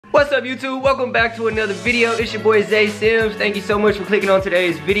What's up, YouTube? Welcome back to another video. It's your boy Zay Sims. Thank you so much for clicking on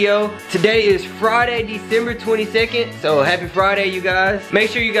today's video. Today is Friday, December 22nd. So happy Friday, you guys. Make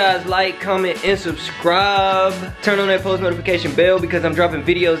sure you guys like, comment, and subscribe. Turn on that post notification bell because I'm dropping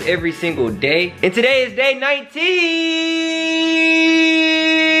videos every single day. And today is day 19.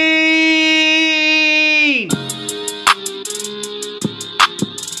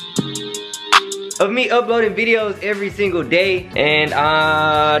 Of me uploading videos every single day, and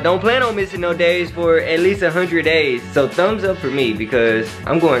I don't plan on missing no days for at least 100 days. So thumbs up for me because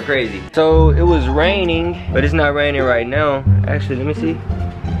I'm going crazy. So it was raining, but it's not raining right now. Actually, let me see.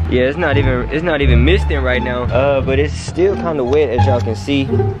 Yeah, it's not even misting right now. But it's still kind of wet, as y'all can see.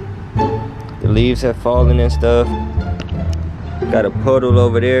 The leaves have fallen and stuff. Got a puddle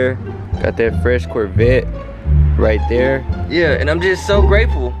over there. Got that fresh Corvette right there. Yeah, and I'm just so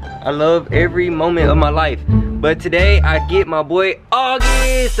grateful. I love every moment of my life. But today I get my boy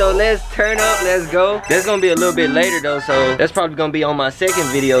Augie, so let's turn up, let's go. That's gonna be a little bit later though, so that's probably gonna be on my second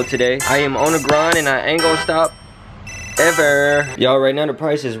video today. I am on the grind and I ain't gonna stop ever. Y'all, right now the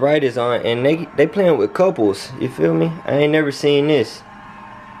Price is Right is on, and they playing with couples, you feel me? I ain't never seen this.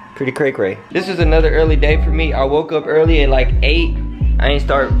 Pretty cray-cray. This was another early day for me. I woke up early at like 8. I ain't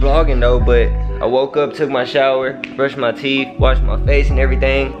start vlogging though, but I woke up, took my shower, brushed my teeth, washed my face and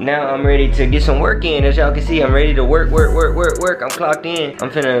everything. Now I'm ready to get some work in. As y'all can see, I'm ready to work. I'm clocked in. I'm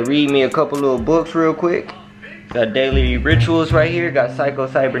finna read me a couple little books real quick. Got Daily Rituals right here. Got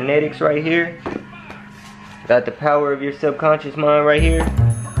Psycho-Cybernetics right here. Got The Power of Your Subconscious Mind right here.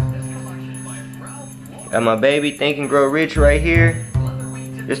 Got my baby, Think and Grow Rich right here.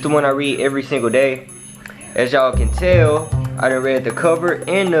 This is the one I read every single day. As y'all can tell, I done read the cover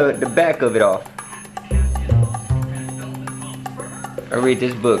and the back of it off. I read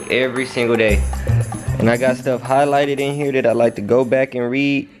this book every single day. And I got stuff highlighted in here that I like to go back and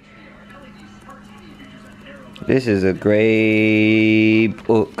read. This is a great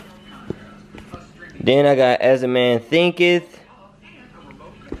book. Then I got As a Man Thinketh.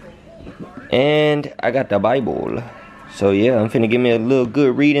 And I got the Bible. So yeah, I'm finna give me a little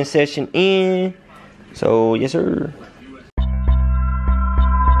good reading session in. So yes sir.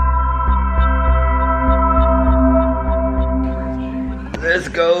 Let's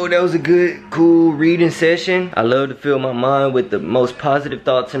go. That was a good, cool reading session. I love to fill my mind with the most positive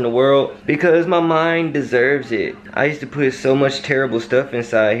thoughts in the world because my mind deserves it. I used to put so much terrible stuff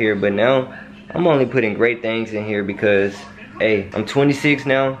inside here, but now I'm only putting great things in here because, hey, I'm 26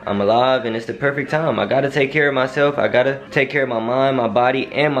 now, I'm alive, and it's the perfect time. I gotta take care of myself. I gotta take care of my mind, my body,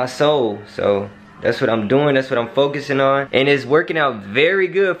 and my soul. So that's what I'm doing, that's what I'm focusing on. And it's working out very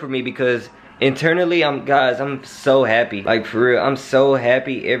good for me because internally, I'm so happy. Like, for real, I'm so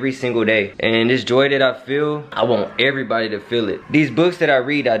happy every single day. And this joy that I feel, I want everybody to feel it. These books that I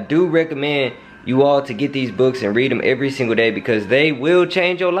read, I do recommend you all to get these books and read them every single day because they will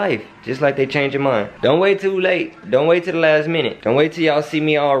change your life, just like they change your mind. Don't wait too late. Don't wait till the last minute. Don't wait till y'all see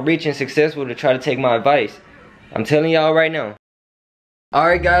me all rich and successful to try to take my advice. I'm telling y'all right now.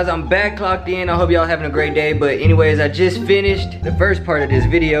 Alright guys, I'm back clocked in. I hope y'all having a great day. But anyways, I just finished the first part of this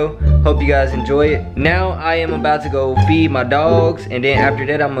video. Hope you guys enjoy it. Now I am about to go feed my dogs, and then after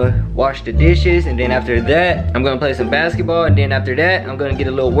that I'm gonna wash the dishes, and then after that I'm gonna play some basketball, and then after that I'm gonna get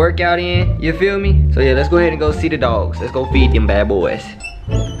a little workout in. You feel me? So yeah, let's go ahead and go see the dogs. Let's go feed them bad boys.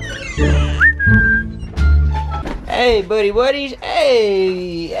 Hey buddy, buddies.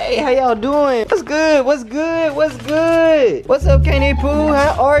 Hey, how y'all doing? What's good? What's good? What's good? What's up, Kenny Pooh?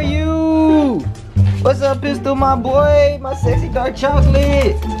 How are you? What's up, Pistol, my boy? My sexy dark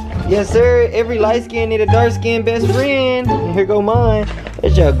chocolate. Yes sir, every light skin need a dark skin best friend. And here go mine.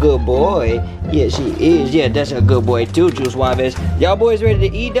 That's your good boy. Yeah, she is. Yeah, that's your good boy too, Juice Suaves. Y'all boys ready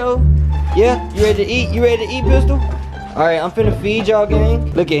to eat though? Yeah, you ready to eat? You ready to eat, Pistol? Alright, I'm finna feed y'all,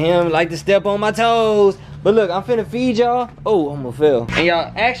 gang. Look at him, like to step on my toes. But look, I'm finna feed y'all. Oh, I'm gonna fail. And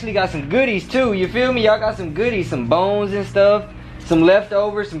y'all actually got some goodies too, you feel me? Y'all got some goodies, some bones and stuff, some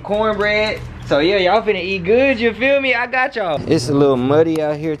leftovers, some cornbread. So yeah, y'all finna eat good, you feel me? I got y'all. It's a little muddy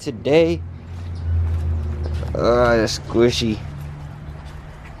out here today. That's squishy.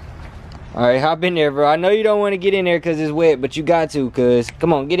 Alright, hop in there, bro. I know you don't want to get in there because it's wet, but you got to, cuz.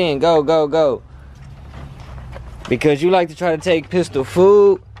 Come on, get in, go, go, go. Because you like to try to take Pistol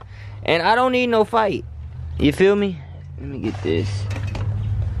food, and I don't need no fight. You feel me? Let me get this.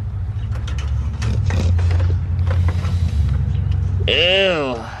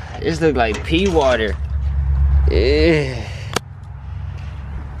 Ew, this look like pea water. Ew.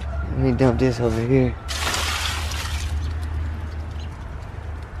 Let me dump this over here.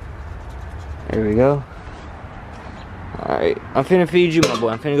 There we go. Alright, I'm finna feed you, my boy.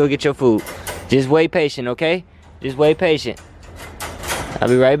 I'm finna go get your food. Just wait patient, okay? Just wait patient. I'll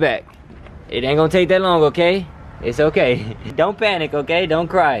be right back. It ain't gonna take that long, okay? It's okay. Don't panic, okay? Don't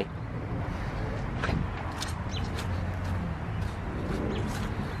cry.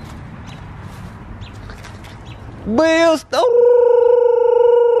 Bill Stone.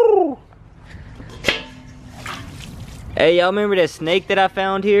 Hey, y'all remember that snake that I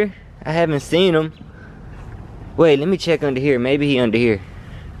found here? I haven't seen him. Wait, let me check under here. Maybe he under here.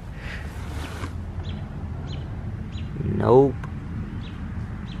 Nope.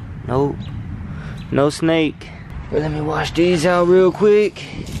 Nope. No snake. But let me wash these out real quick.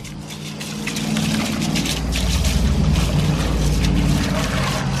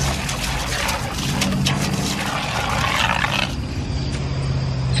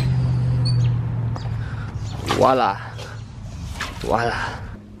 Voila. Voila.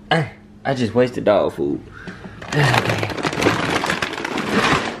 I just wasted dog food.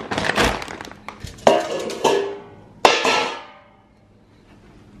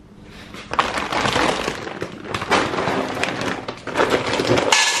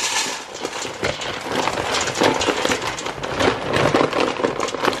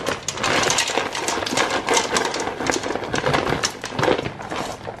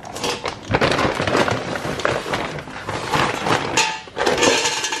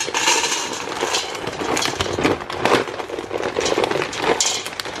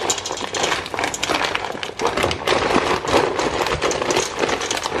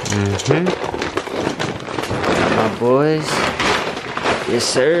 Okay. My boys. Yes,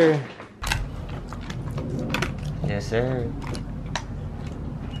 sir. Yes, sir.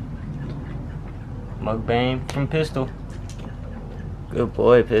 Mukbang from Pistol. Good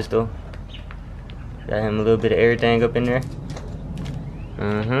boy, Pistol. Got him a little bit of everything up in there.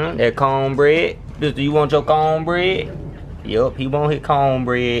 That cornbread. Pistol, you want your cornbread? Yup, he want his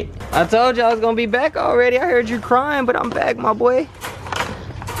cornbread. I told you I was gonna be back already. I heard you crying, but I'm back, my boy.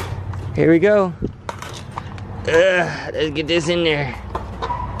 Here we go. Let's get this in there.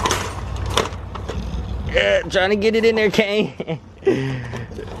 Trying to get it in there, Kane.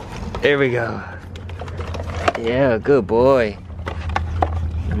 There we go. Yeah, good boy.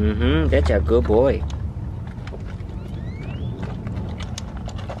 That's a good boy.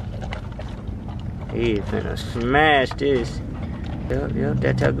 He's finna smash this. Yep,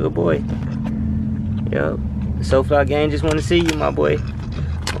 that's a good boy. Yep. SoFly gang just wanna see you, my boy.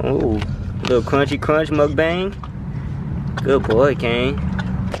 Oh, little crunchy crunch mukbang. Good boy, Kane.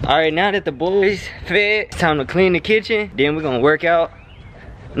 Alright, now that the boys fed, it's time to clean the kitchen. Then we're gonna work out.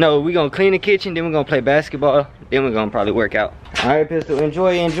 No, we're gonna clean the kitchen, then we're gonna play basketball. Then we're gonna probably work out. Alright, Pistol,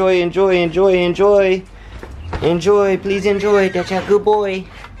 enjoy, enjoy, enjoy, enjoy, enjoy. Enjoy, please enjoy. That's a good boy.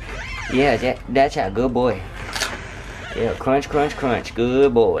 Yeah, that's a good boy. Yeah, crunch, crunch, crunch.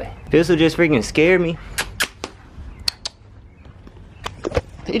 Good boy. Pistol just freaking scared me.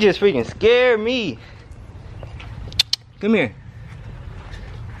 He just freaking scared me. Come here.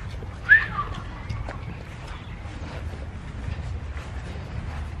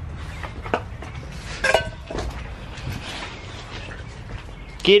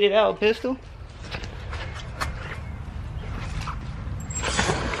 Get it out, Pistol.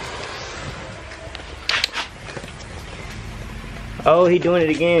 Oh, he doing it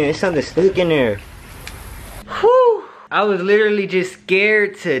again. There's something stuck in there. Whew. I was literally just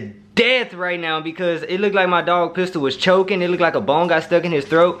scared to death right now because it looked like my dog Pistol was choking. It looked like a bone got stuck in his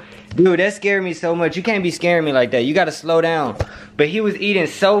throat. Dude, that scared me so much. You can't be scaring me like that. You gotta slow down. But he was eating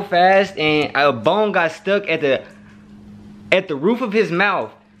so fast and a bone got stuck at the roof of his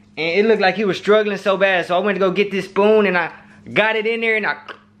mouth. And it looked like he was struggling so bad. So I went to go get this spoon and I got it in there and I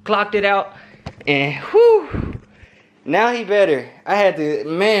clocked it out. And whew. Now he better. I had to,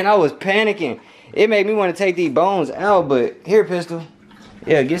 man, I was panicking. It made me want to take these bones out, but here, Pistol.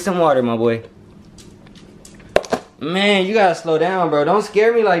 Yeah, get some water, my boy. Man, you gotta slow down, bro. Don't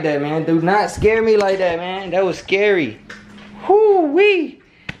scare me like that, man. Do not scare me like that, man. That was scary. Whoo-wee.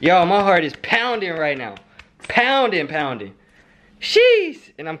 Y'all, my heart is pounding right now. Pounding, pounding.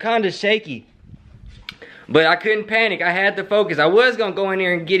 Sheesh. And I'm kind of shaky. But I couldn't panic. I had to focus. I was gonna go in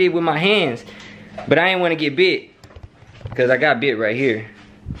there and get it with my hands. But I didn't want to get bit. Because I got bit right here.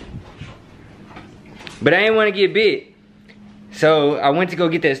 But I didn't want to get bit. So I went to go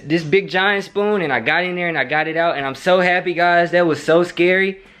get this big giant spoon and I got in there and I got it out. And I'm so happy, guys. That was so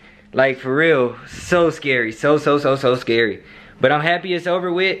scary. Like, for real. So scary. So scary. But I'm happy it's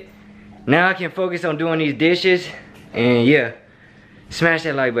over with. Now I can focus on doing these dishes. And yeah. Smash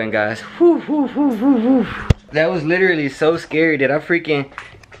that like button, guys. Whew, whew, whew, whew, whew. That was literally so scary that I freaking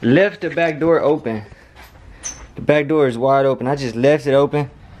left the back door open. The back door is wide open. I just left it open.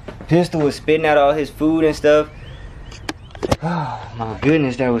 Pistol was spitting out all his food and stuff. Oh my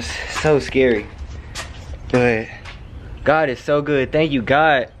goodness, that was so scary. But God is so good. Thank you,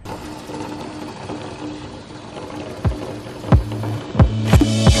 God.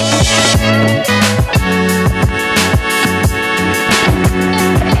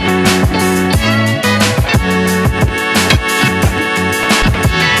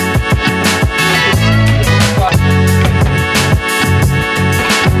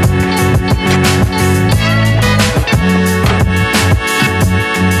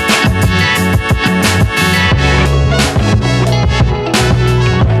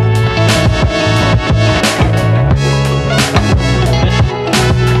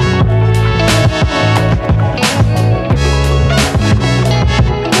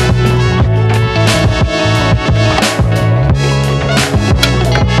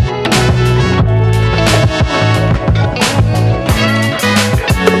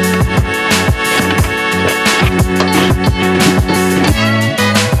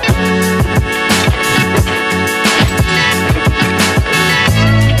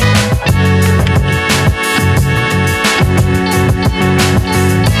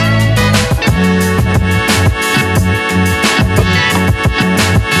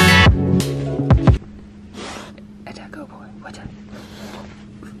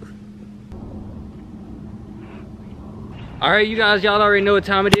 Alright, you guys, y'all already know what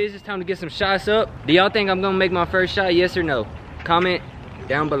time it is. It's time to get some shots up. Do y'all think I'm gonna make my first shot, yes or no? Comment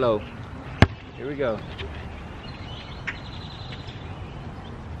down below. Here we go.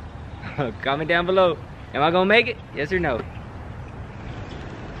 Comment down below. Am I gonna make it? Yes or no?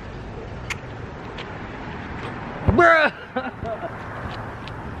 Bruh!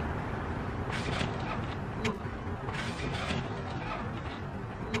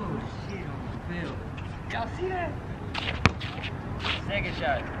 Y'all see that? Second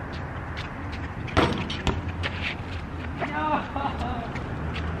shot. No!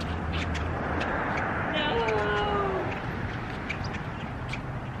 No!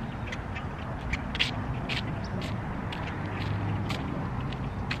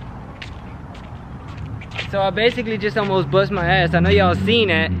 So I basically just almost bust my ass. I know y'all seen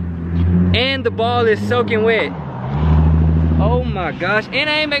that. And the ball is soaking wet. Oh my gosh. And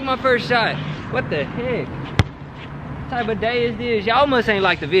I ain't make my first shot. What the heck? What type of day is this? Y'all must ain't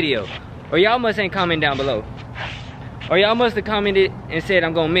like the video. Or y'all must ain't comment down below. Or y'all must have commented and said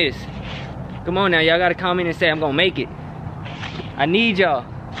I'm gonna miss. Come on now, y'all gotta comment and say I'm gonna make it. I need y'all.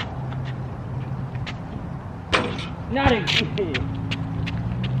 Not again.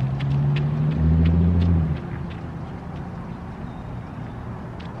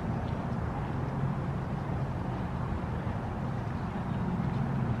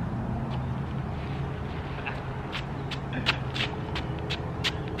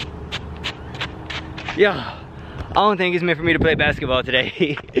 Yeah, I don't think it's meant for me to play basketball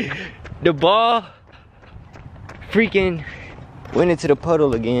today. The ball freaking went into the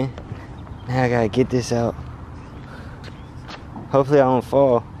puddle again. Now I gotta get this out. Hopefully I don't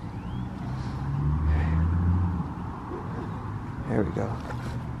fall. There we go.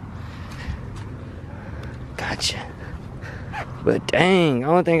 Gotcha. But dang, I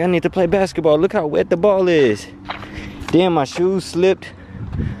don't think I need to play basketball. Look how wet the ball is. Damn, my shoes slipped.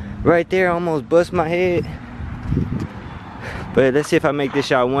 Right there, I almost bust my head. But let's see if I make this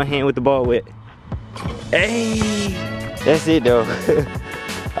shot one hand with the ball wet. Hey, that's it though.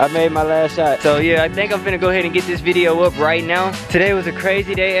 I made my last shot. So yeah, I think I'm finna go ahead and get this video up right now. Today was a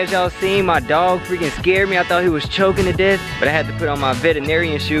crazy day, as y'all seen. My dog freaking scared me. I thought he was choking to death, but I had to put on my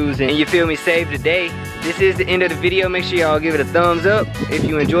veterinarian shoes and you feel me, save the day. This is the end of the video. Make sure y'all give it a thumbs up if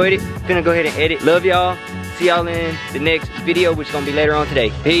you enjoyed it. Finna go ahead and edit. Love y'all. See y'all in the next video, which is gonna be later on today.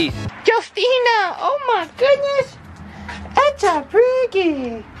 Peace. Justina, oh my goodness, that's a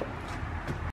pretty.